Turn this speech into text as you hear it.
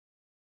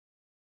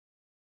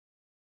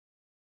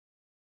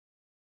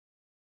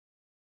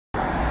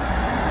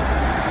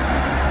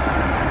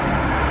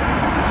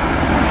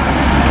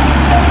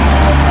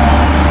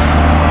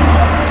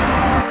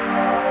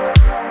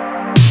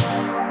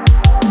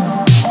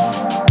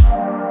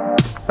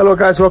Hello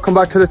guys, welcome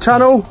back to the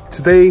channel.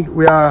 Today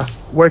we are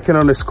working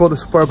on the Skoda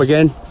Superb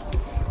again.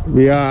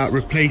 We are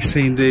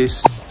replacing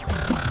this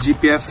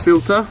DPF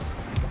filter,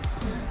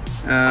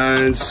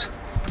 and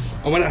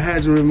I went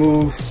ahead and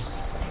removed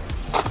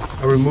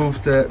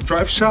the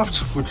drive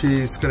shaft, which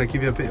is going to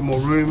give you a bit more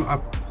room. I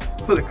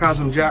put the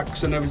cars on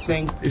jacks and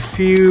everything. If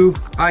you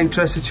are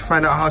interested to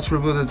find out how to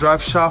remove the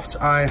drive shaft,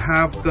 I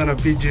have done a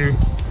video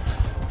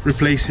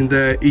replacing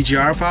the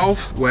EGR valve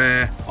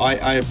where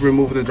I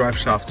removed the drive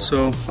shaft,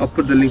 so I'll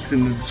put the links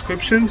in the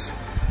descriptions.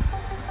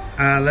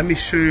 Let me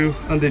show you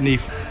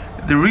underneath.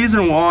 The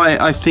reason why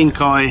I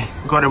think I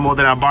got it more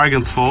than I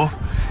bargained for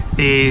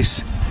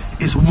is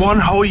one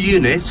whole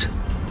unit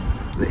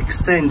that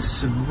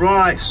extends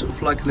right sort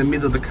of like in the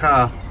middle of the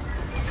car.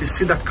 If you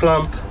see that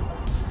clump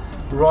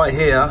right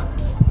here,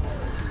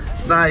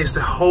 that is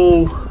the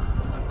whole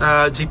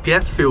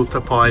DPF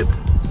filter pipe,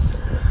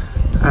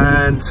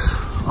 and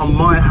I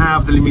might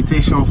have the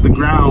limitation of the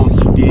ground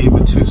to be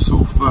able to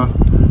sort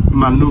of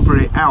maneuver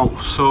it out,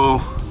 so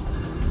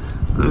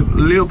a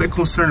little bit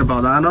concerned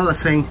about that. Another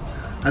thing,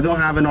 I don't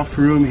have enough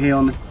room here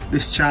on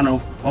this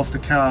channel of the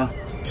car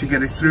to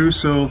get it through,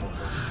 so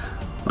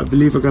I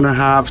believe we're gonna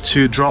have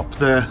to drop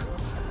the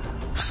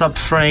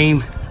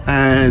subframe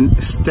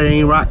and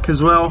steering rack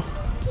as well.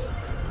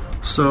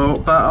 So,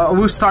 but I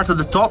will start at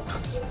the top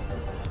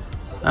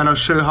and I'll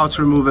show you how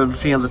to remove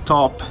everything at the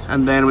top,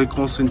 and then we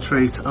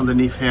concentrate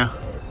underneath here.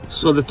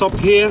 So the top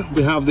here,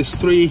 we have these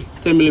three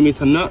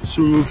 10mm nuts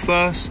to remove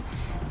first.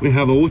 We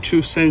have a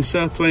O2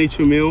 sensor,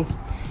 22mm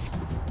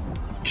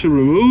to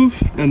remove,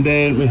 and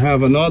then we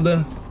have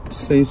another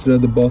sensor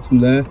at the bottom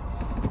there.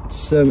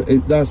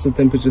 That's the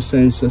temperature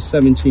sensor,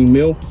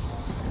 17mm.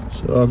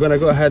 So I'm gonna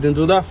go ahead and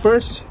do that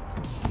first.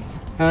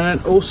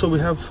 And also we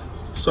have,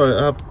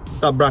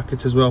 that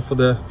bracket as well for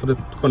the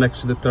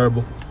connects to the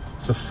turbo.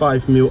 It's a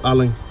 5mm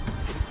Allen.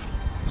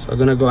 So I'm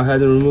gonna go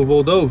ahead and remove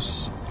all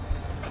those.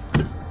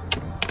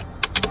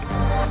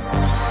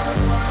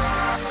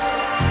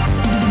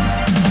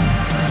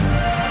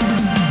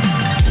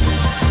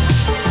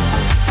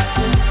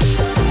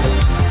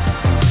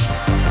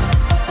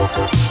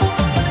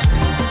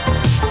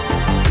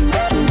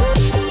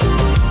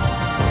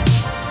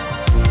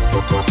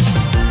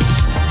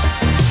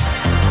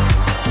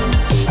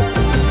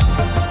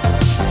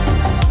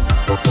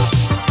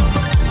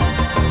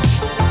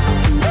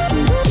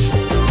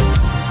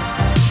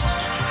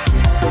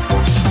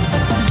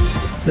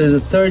 There's a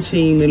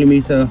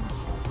 13mm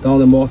down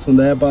the bottom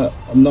there, but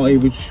I'm not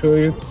able to show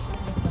you.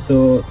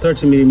 So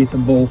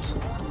 13mm bolt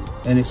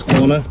in its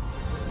corner.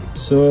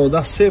 So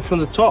that's it from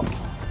the top.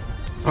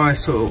 Alright,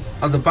 so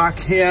at the back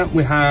here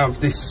we have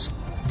this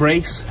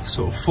brace,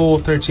 so 4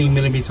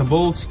 13mm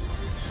bolts,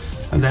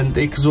 and then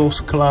the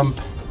exhaust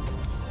clamp,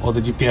 or the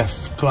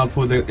DPF clamp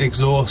with the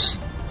exhaust.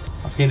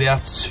 I think they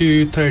are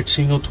 2,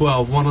 13 or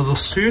 12, one of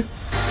those two.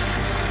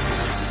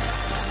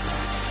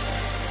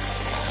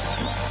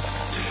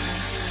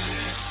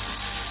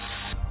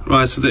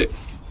 Right, so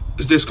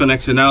it's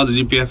disconnected now, the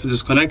DPF is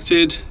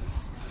disconnected.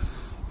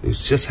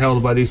 It's just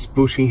held by this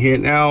bushing here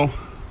now.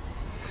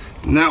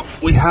 Now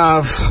we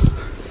have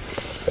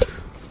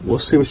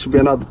what seems to be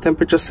another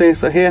temperature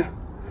sensor here.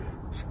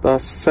 So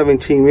that's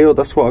 17mm,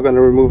 that's what I'm going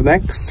to remove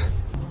next.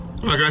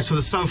 Alright guys, so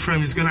the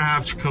subframe is going to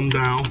have to come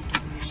down.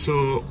 So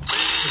we're going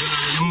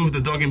to remove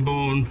the dogging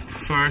bone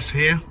first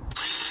here.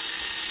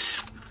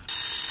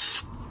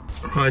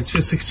 Alright,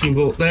 216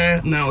 volt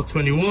there, now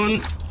 21.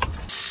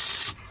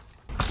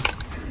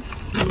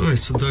 Alright,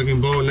 so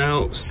dogging bone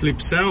now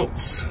slips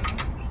out.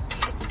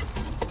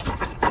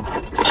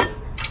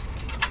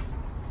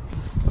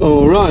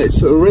 Alright,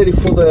 so we're ready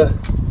for the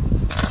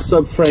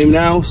subframe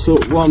now. So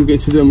what I'm going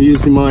to do, I'm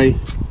using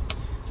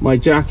my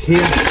jack here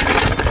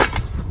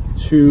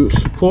to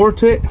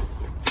support it,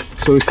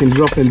 so we can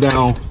drop it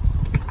down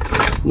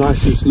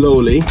nice and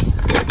slowly.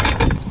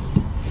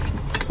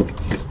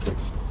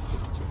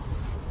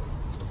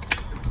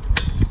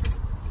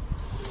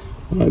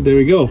 Alright, there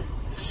we go.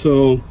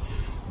 So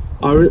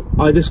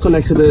I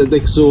disconnected the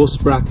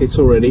exhaust brackets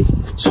already, 2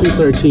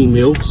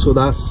 13mm, so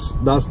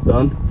that's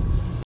done.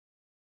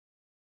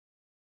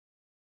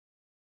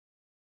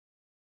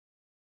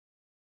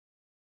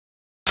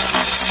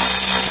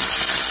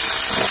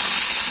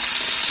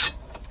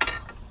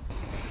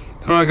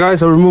 Alright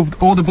guys, I removed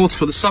all the bolts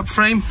for the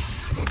subframe,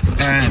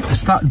 and I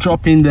start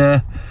dropping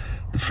the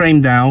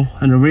frame down,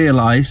 and I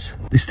realized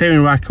the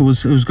steering rack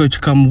was going to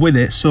come with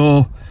it,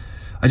 so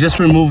I just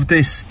removed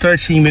this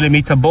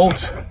 13mm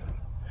bolt.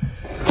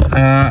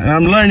 And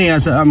I'm learning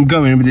as I'm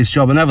going with this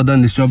job. I've never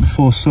done this job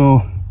before,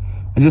 so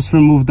I just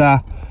removed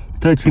that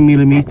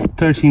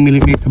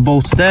 13mm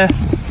bolts there,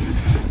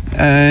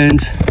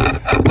 and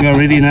we are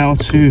ready now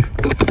to,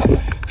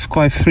 it's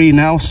quite free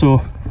now,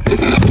 so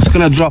I'm just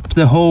gonna drop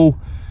the whole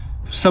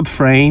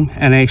subframe,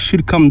 and it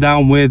should come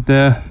down with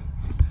the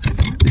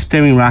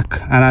steering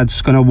rack, and I'm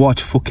just gonna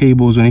watch for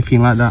cables or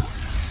anything like that.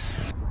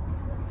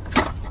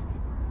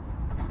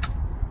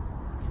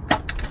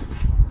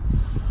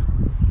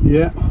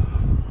 Yeah.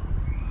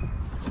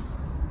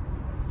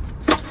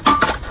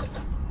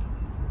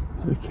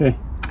 Okay.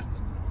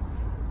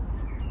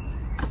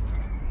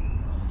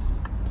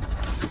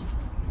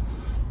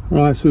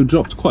 Right, so we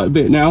dropped quite a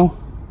bit now.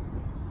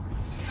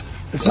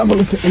 Let's have a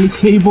look at any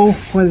cable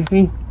or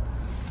anything.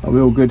 Oh,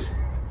 we're all good.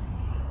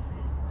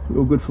 We're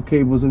all good for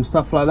cables and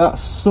stuff like that.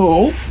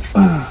 So,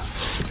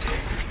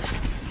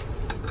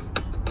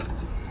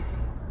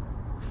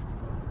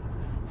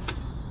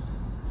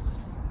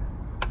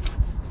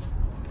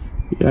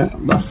 yeah,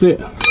 that's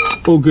it.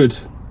 All good.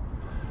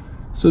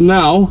 So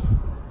now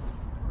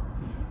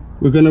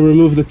we're going to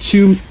remove the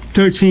two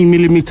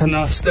 13mm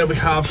nuts that we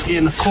have here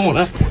in the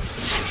corner.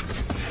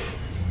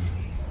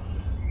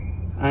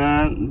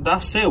 And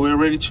that's it, we're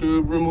ready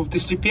to remove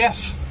this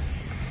DPF.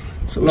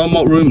 It's a lot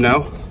more room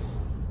now.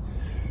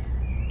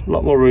 A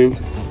lot more room.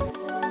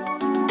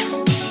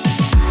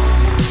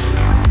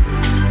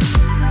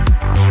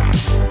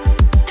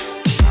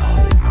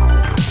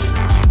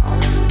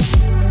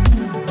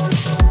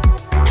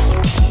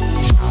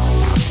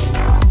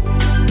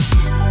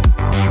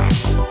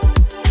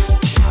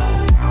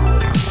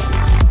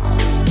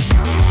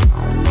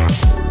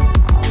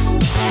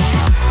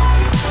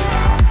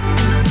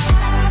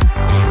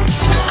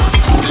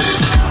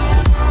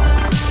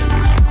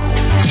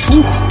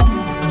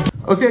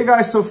 Okay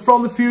guys, so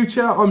from the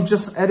future, I'm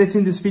just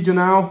editing this video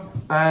now,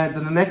 and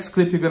in the next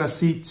clip you're gonna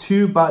see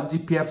two bad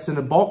DPFs in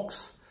a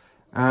box.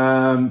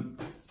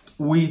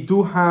 We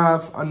do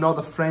have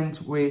another friend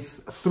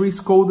with 3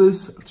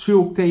 Skodas,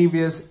 2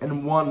 Octavias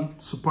and 1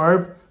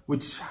 Superb,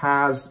 which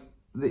has,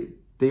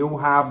 they all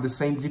have the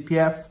same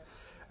DPF.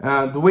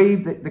 The way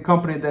the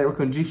company that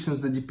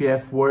reconditions the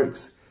DPF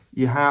works,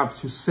 you have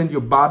to send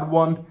your bad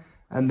one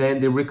and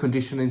then they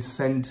recondition and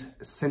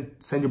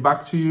send you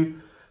back to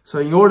you. So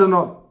in order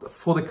not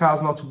for the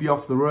cars not to be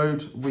off the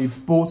road, we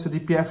bought a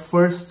DPF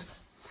first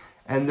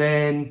and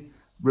then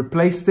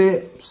replaced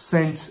it,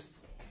 sent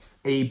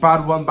a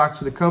bad one back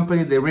to the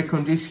company, they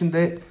reconditioned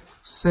it,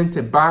 sent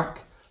it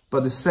back.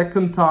 But the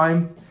second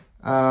time,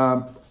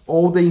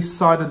 all the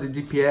inside of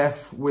the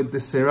DPF with the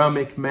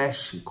ceramic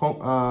mesh,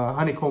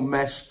 honeycomb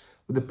mesh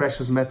with the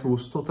precious metal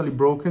was totally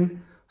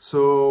broken.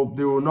 So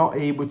they were not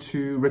able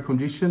to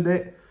recondition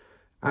it.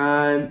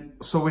 And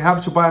so we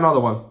have to buy another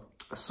one.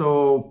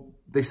 So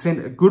they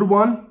sent a good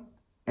one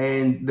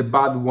and the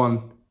bad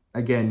one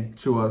again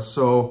to us.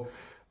 So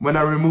when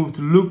I removed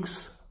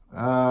Luke's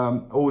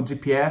old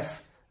DPF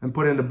and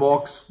put it in the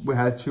box, we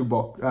had two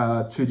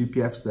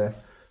DPFs there.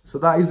 So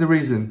that is the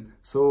reason.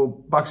 So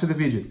back to the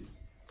video.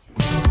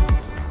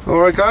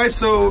 Alright guys,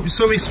 so you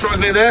saw me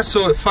struggling there,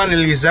 so it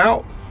finally is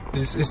out.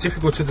 It's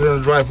difficult to do on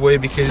the driveway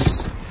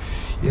because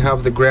you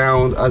have the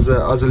ground as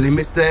a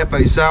limit there, but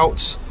it's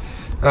out.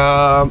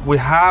 We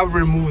have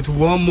removed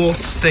one more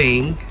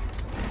thing.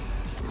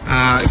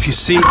 If you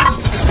see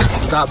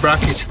that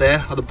bracket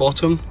there at the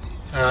bottom,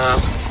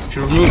 if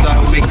you remove that,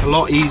 it will make it a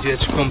lot easier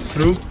to come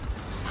through.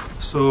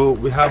 So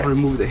we have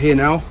removed it here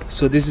now.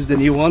 So this is the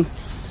new one.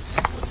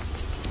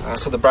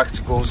 So the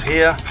bracket goes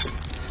here.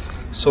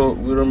 So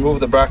we remove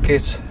the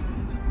bracket,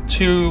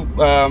 2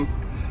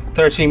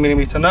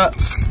 13mm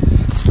nuts.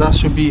 So that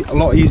should be a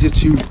lot easier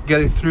to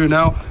get it through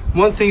now.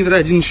 One thing that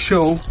I didn't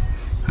show,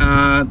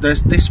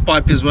 there's this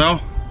pipe as well,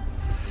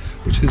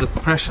 which is a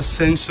pressure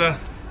sensor.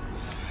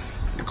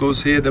 It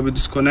goes here that we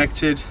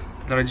disconnected,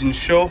 that I didn't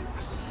show.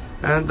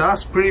 And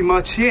that's pretty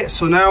much it.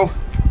 So now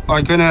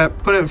I'm gonna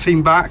put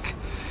everything back,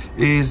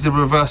 is the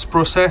reverse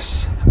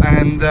process,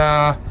 and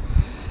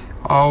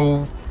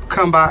I'll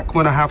come back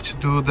when I have to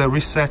do the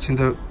resetting,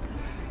 the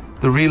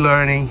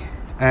relearning,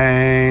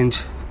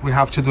 and we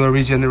have to do a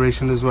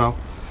regeneration as well.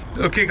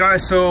 Okay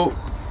guys, so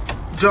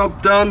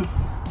job done,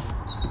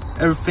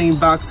 everything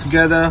back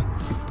together.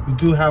 We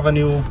do have a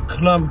new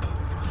clump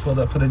for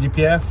the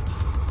DPF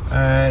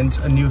and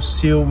a new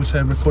seal which I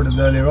recorded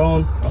earlier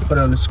on. I'll put it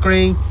on the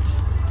screen.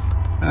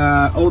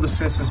 All the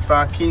sensors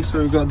back in, so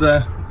we've got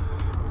the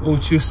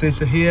O2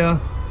 sensor here,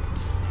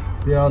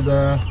 the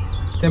other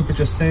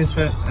temperature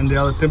sensor, and the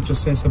other temperature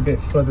sensor a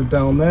bit further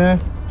down there,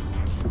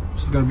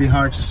 which is going to be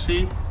hard to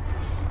see.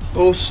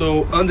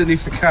 Also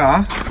underneath the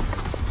car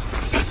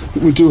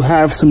we do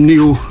have some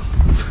new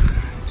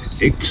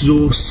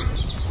exhaust.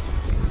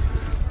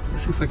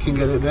 Let's see if I can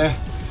get it there.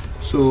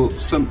 So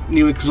some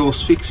new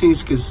exhaust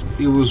fixings because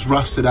it was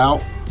rusted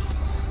out,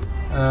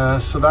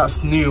 so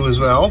that's new as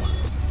well.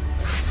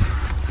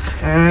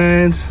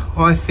 And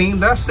I think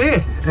that's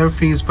it.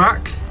 Everything is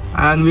back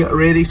and we are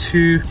ready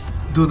to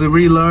do the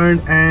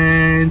relearn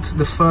and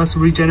the first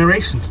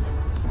regeneration.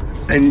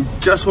 And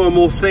just one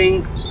more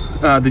thing,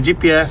 the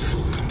DPF,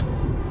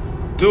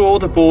 do all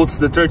the bolts,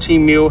 the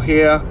 13mm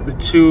here, the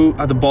 2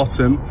 at the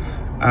bottom,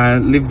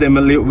 and leave them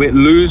a little bit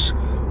loose,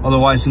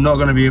 otherwise you're not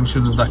going to be able to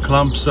do that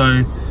clump.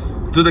 So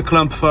do the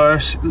clump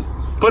first,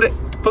 put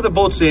the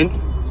bolts in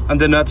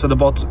and the nuts at the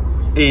bottom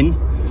in,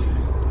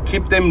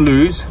 keep them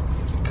loose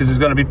because it's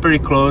going to be pretty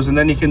close, and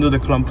then you can do the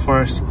clump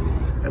first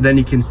and then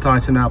you can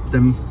tighten up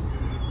them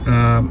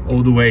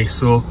all the way.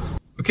 So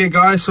okay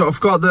guys, so I've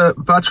got the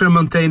battery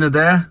maintainer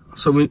there,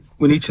 so we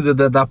need to do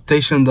the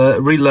adaptation, the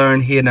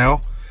relearn here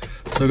now.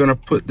 So we're going to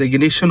put the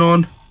ignition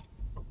on,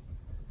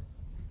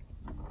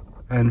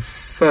 And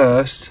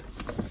first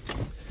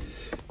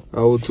I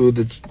will do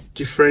the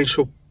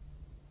differential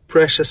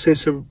pressure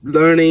sensor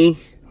learning.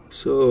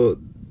 So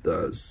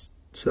that's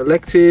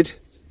selected.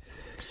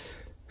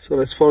 So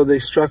let's follow the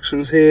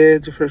instructions here.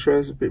 Differential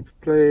has to be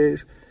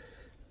replaced.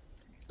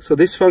 So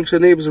this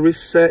function enables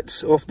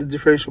reset of the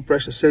differential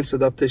pressure sensor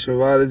adaptation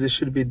values. This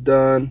should be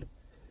done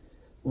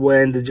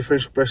when the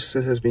differential pressure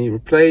sensor has been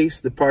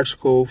replaced, the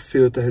particle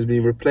filter has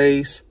been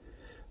replaced,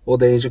 or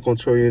the engine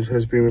control unit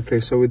has been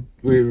replaced. So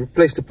we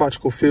replaced the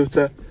particle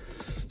filter.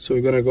 So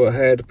we're gonna go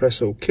ahead,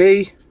 press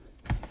OK.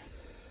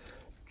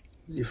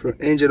 Different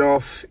engine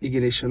off,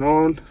 ignition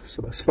on,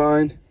 so that's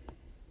fine.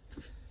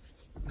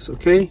 That's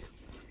okay.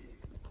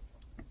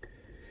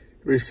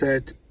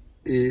 Reset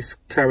is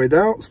carried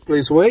out, so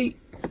please wait.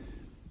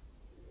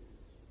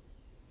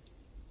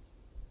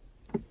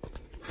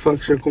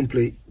 Function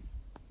complete.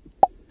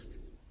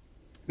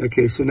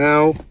 Okay, so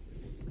now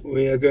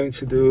we are going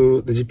to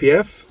do the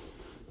DPF.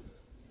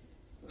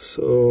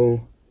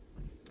 So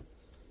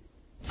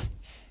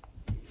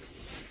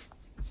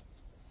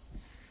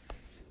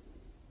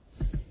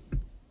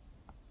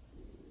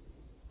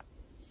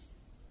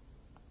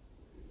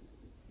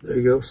there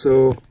you go.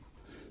 So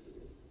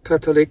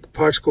catalytic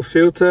particle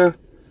filter,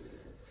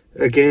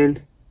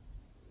 again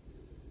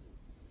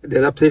the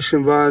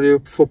adaptation value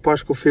for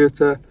particle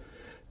filter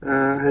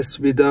has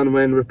to be done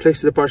when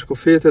replacing the particle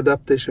filter.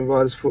 Adaptation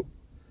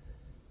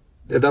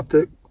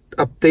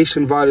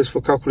values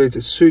for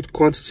calculated soot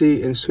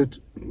quantity and soot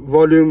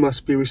volume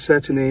must be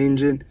reset in the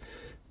engine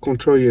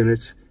control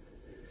unit.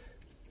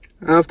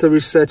 After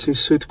resetting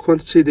soot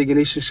quantity, the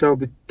ignition shall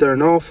be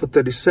turned off for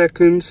 30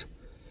 seconds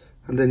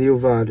and the new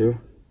value.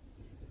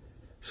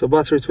 So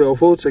battery 12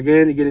 volts,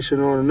 again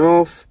ignition on and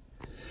off.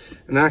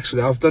 And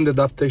actually I've done the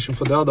adaptation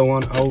for the other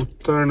one. I'll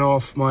turn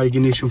off my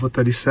ignition for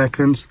 30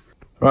 seconds.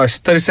 Right,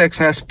 so 30 seconds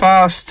has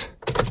passed.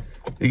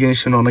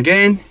 Ignition on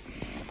again.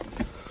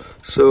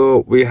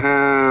 So we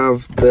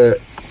have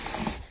the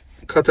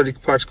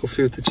catalytic particle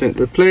filter change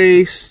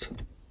replaced.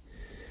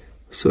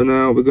 So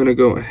now we're gonna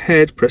go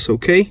ahead, press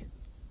OK.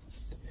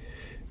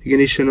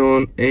 Ignition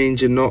on,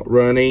 engine not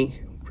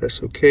running,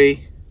 press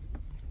OK.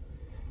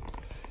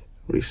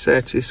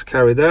 Reset is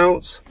carried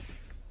out.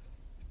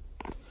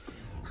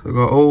 So I've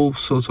got all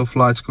sorts of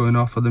lights going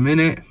off at the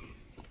minute.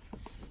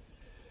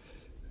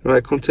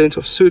 Right, content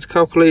of soot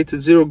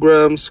calculated 0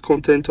 grams,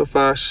 content of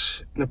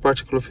ash in a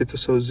particular filter,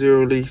 so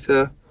 0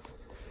 liter.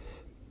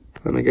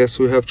 And I guess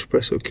we have to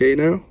press OK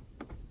now.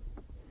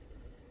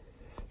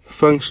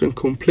 Function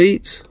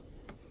complete.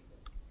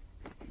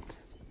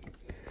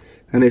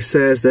 And it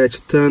says that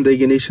you turn the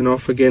ignition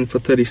off again for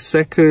 30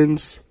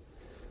 seconds.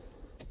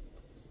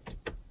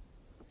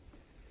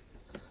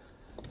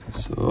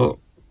 So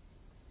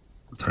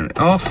turn it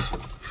off.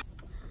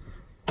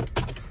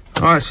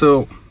 Alright,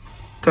 so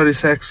 30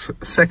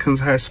 seconds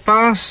has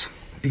passed.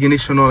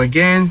 Ignition on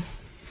again.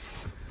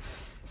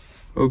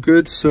 Oh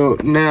good. So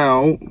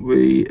now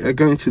we are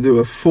going to do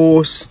a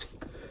forced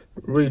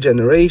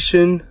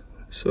regeneration.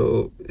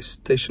 So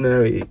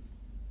stationary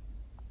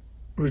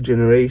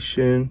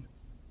regeneration.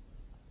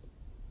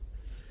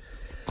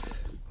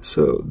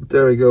 So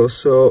there we go.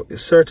 So in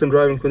certain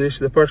driving conditions,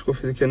 the particle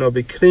filter cannot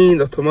be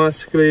cleaned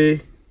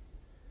automatically.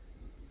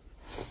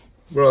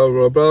 Blah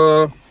blah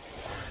blah.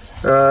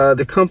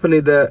 The company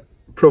that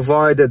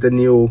provided the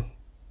new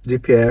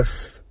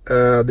DPF,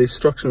 the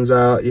instructions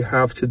are you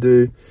have to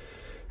do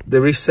the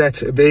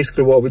reset,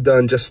 basically what we've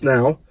done just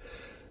now,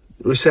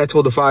 reset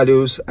all the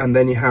values, and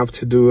then you have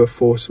to do a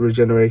forced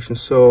regeneration.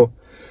 So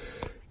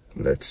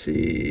let's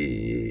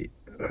see,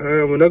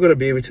 we're not going to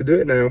be able to do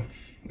it now.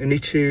 You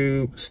need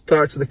to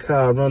start the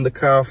car, run the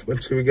car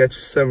until we get to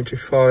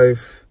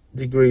 75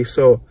 degrees.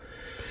 So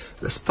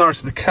let's start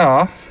the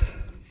car.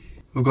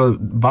 We've got a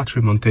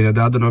battery maintainer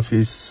there. I don't know if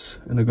it's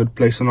in a good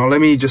place or not. Let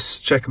me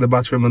just check the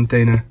battery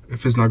maintainer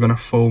if it's not gonna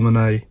fall when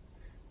I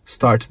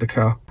start the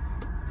car.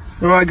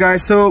 Alright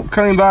guys, so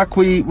coming back,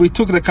 we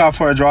took the car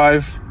for a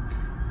drive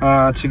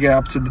to get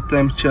up to the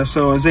temperature.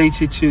 So it's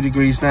 82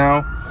 degrees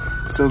now.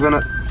 So we're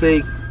gonna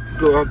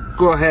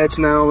go ahead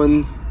now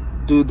and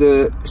do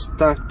the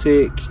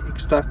static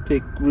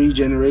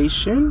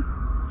regeneration.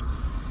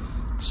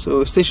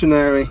 So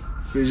stationary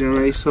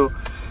regeneration. So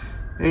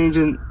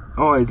engine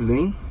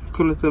idling.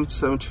 Coolant temperature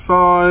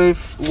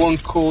 75,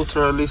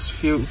 1/4 at least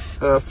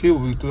fuel,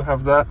 we do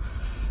have that.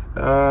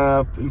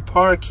 In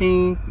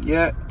parking,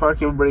 yeah,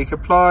 parking brake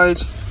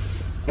applied,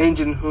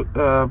 engine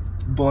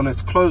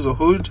bonnet close or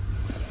hood,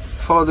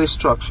 follow the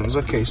instructions.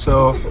 Okay,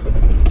 so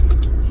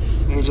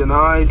engine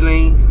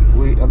idling,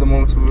 we at the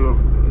moment we're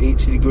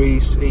 80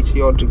 degrees,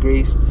 80 odd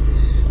degrees,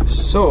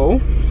 so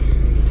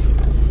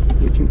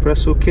we can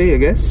press OK, I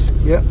guess.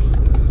 Yeah,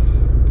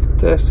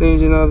 test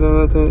engine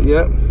idling,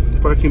 yeah.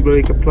 Parking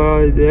brake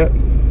applied, yeah.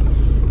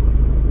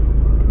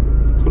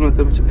 Coolant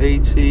temperature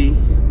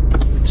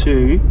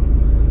 82.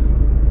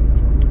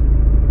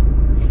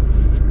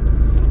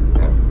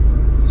 Yeah,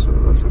 so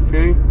that's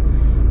okay.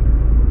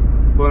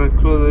 Bonnet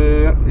closed,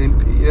 yeah.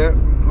 MP,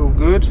 yeah, all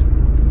good.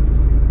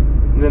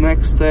 The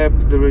next step,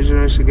 the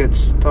regeneration gets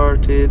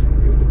started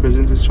if the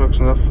present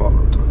instructions are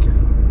followed. Okay.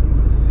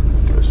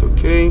 Press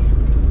OK.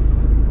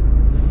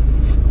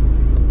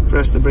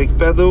 Press the brake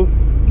pedal.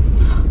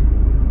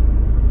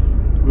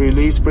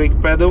 Release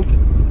brake pedal.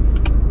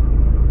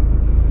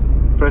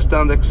 Press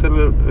down the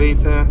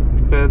accelerator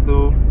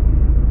pedal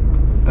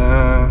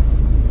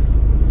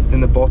in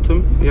the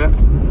bottom, yeah.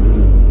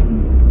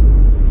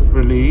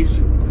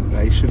 Release.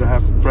 I should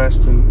have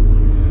pressed and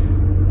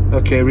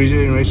okay,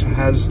 regeneration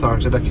has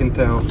started, I can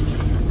tell.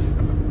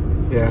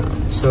 Yeah,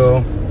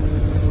 so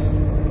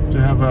to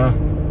have a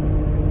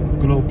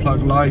glow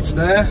plug lights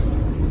there,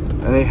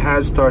 and it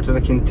has started, I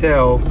can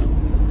tell.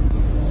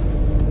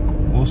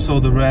 Also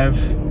the rev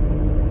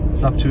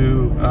is up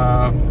to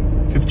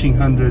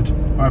 1500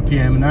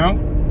 RPM now,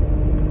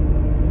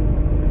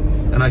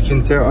 and I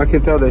can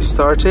tell they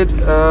started.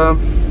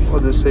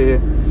 What does it say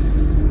here?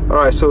 All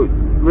right, so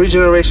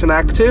regeneration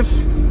active.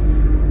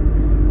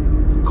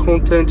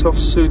 Content of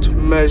soot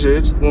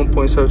measured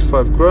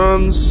 1.75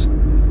 grams.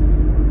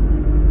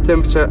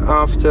 Temperature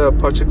after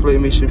particulate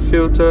emission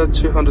filter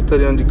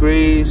 239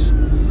 degrees.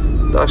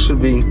 That should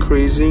be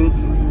increasing.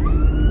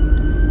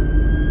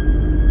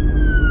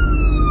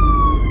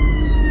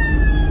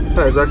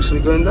 That is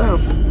actually going down,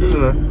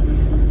 isn't it?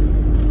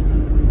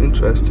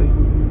 Interesting.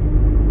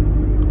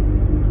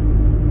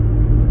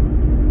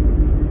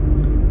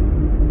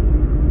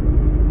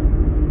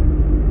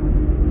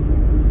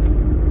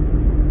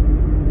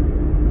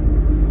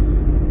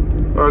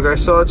 Alright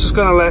guys, so I'm just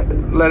gonna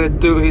let it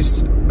do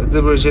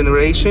the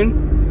regeneration,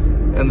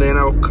 and then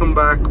I'll come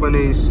back when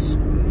it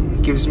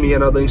gives me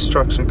another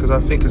instruction, because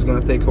I think it's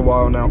gonna take a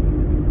while now.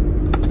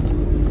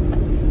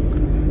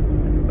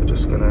 I'm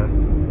just gonna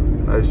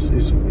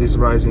it's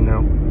rising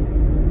now.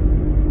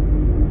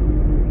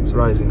 It's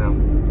rising now.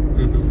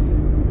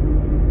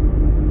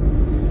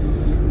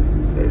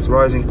 Yeah, it's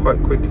rising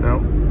quite quick now.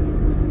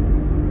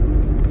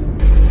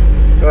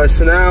 Alright,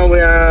 so now we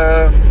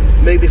are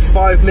maybe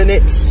 5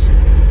 minutes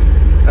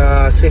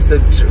since the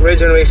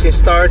regeneration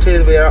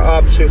started. We are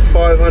up to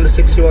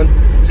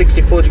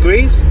 564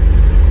 degrees,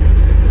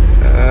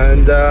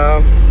 and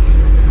yeah,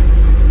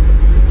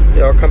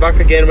 I'll come back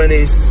again when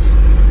it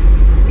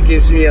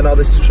gives me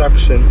another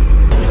instruction.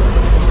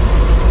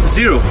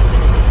 0.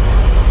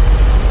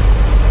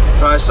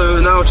 Alright,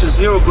 so now to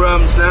 0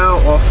 grams now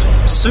of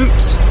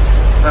soot,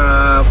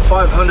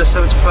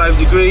 575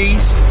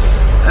 degrees.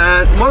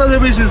 And one of the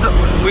reasons that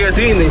we are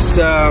doing this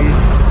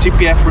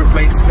DPF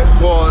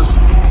replacement was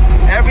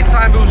every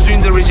time we was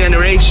doing the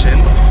regeneration,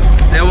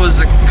 there was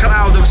a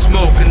cloud of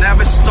smoke, and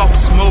never stopped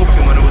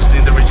smoking when it was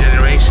doing the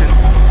regeneration.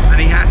 And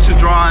he had to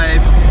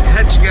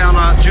get on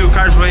a dual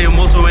carriageway or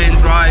motorway and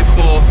drive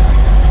for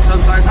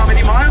sometimes how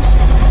many miles?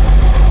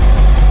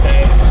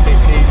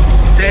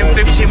 10,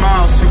 15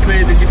 miles to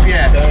clear the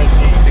DPF,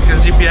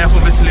 because DPF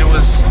obviously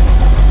was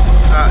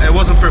it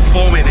wasn't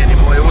performing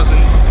anymore. It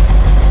wasn't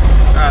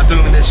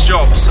doing this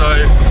job, so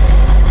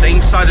the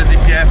inside of the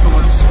DPF it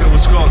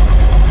was gone.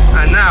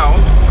 And now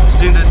it's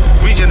doing the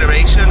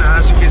regeneration, and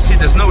as you can see,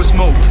 there's no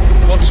smoke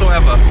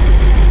whatsoever.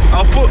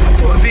 I'll put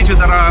a video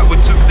that we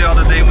took the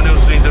other day when it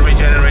was doing the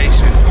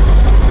regeneration,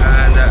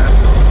 and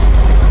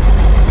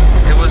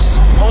it was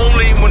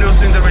only when it was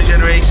doing the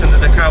regeneration that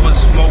the car was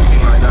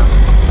smoking like that.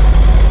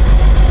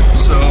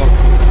 So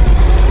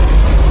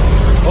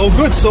all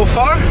good so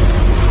far.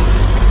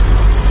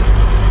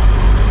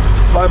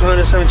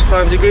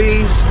 575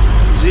 degrees,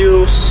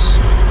 0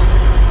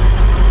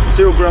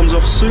 grams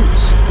of soot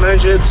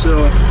measured,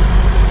 so I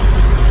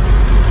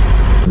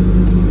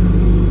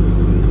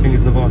think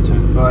it's about to.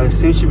 Right, it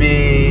seems to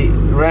be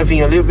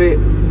revving a little bit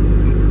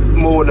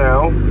more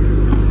now.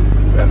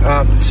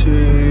 Up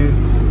to,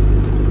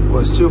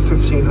 well, still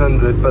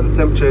 1500, but the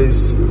temperature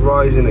is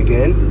rising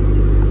again.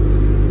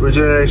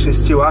 Regeneration is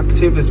still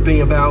active. It's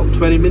been about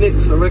 20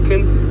 minutes, I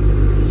reckon,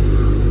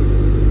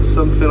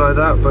 something like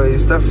that, but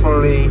it's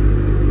definitely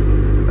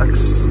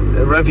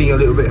revving a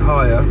little bit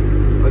higher.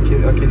 I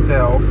can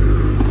tell.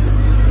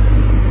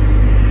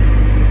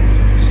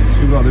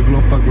 Still got the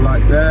glow plug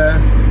light there.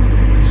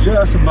 It's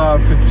just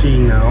above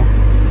 15 now.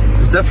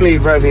 It's definitely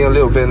revving a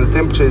little bit, and the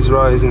temperature is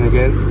rising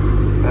again,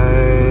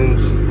 and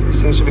it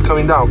seems to be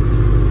coming down.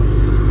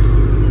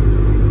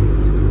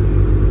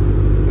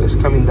 It's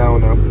coming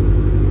down now.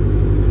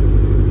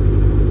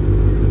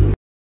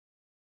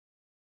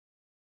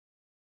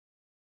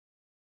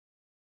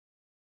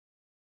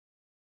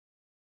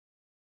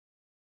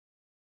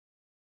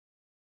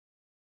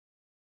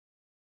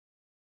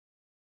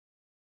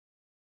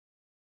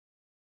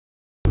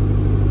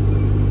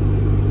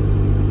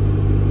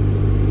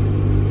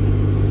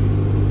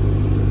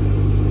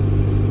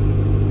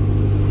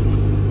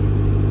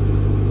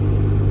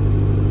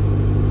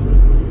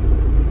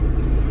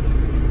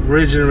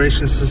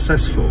 Regeneration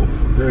successful.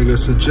 There we go.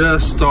 So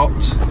just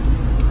stopped.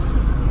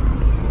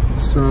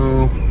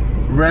 So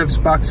revs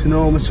back to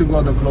normal. Still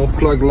got the glow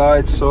plug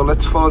lights. So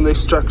let's follow the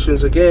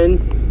instructions again.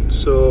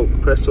 So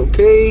press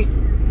OK.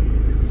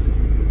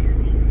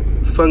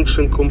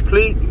 Function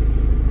complete.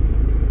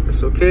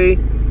 Press OK.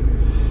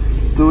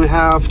 do we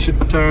have to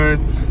turn?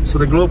 So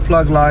the glow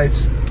plug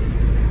light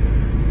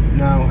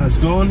now has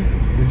gone.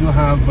 We do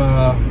have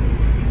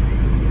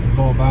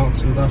bulb out,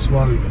 so that's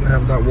why we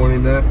have that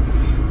warning there.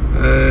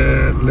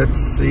 Let's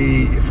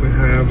see if we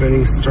have any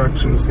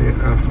instructions here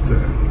after.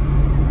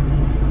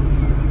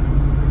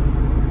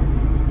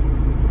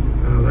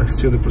 That's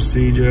still the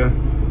procedure.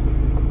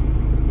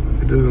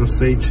 It doesn't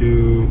say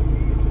to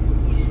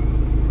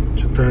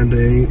turn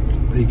the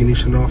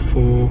ignition off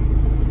or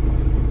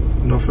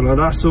nothing like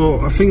that. So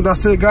I think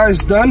that's it,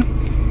 guys. Done.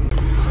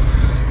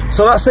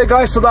 So that's it,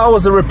 guys. So that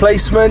was the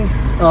replacement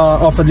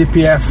of a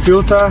DPF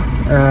filter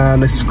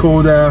and a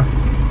Skoda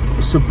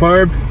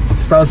Superb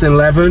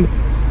 2011.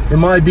 It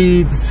might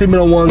be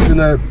similar ones in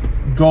a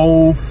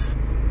Golf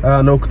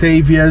and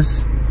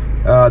Octavias,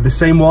 the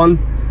same one.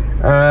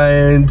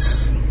 And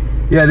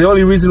yeah, the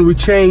only reason we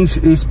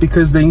changed is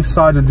because the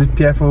inside of the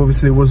DPF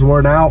obviously was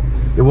worn out.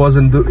 It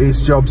wasn't doing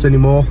its jobs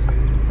anymore,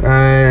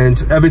 and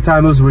every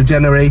time it was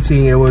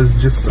regenerating, it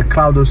was just a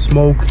cloud of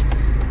smoke,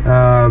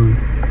 and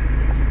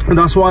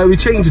that's why we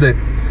changed it.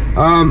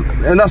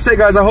 And that's it,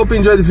 guys. I hope you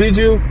enjoyed the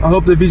video. I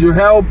hope the video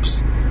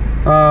helps.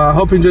 I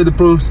hope you enjoyed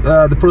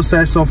the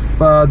process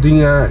of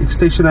doing a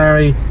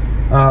stationary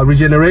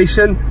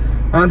regeneration.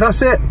 And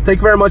that's it. Thank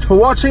you very much for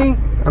watching,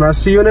 and I'll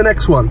see you in the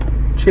next one.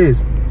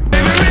 Cheers.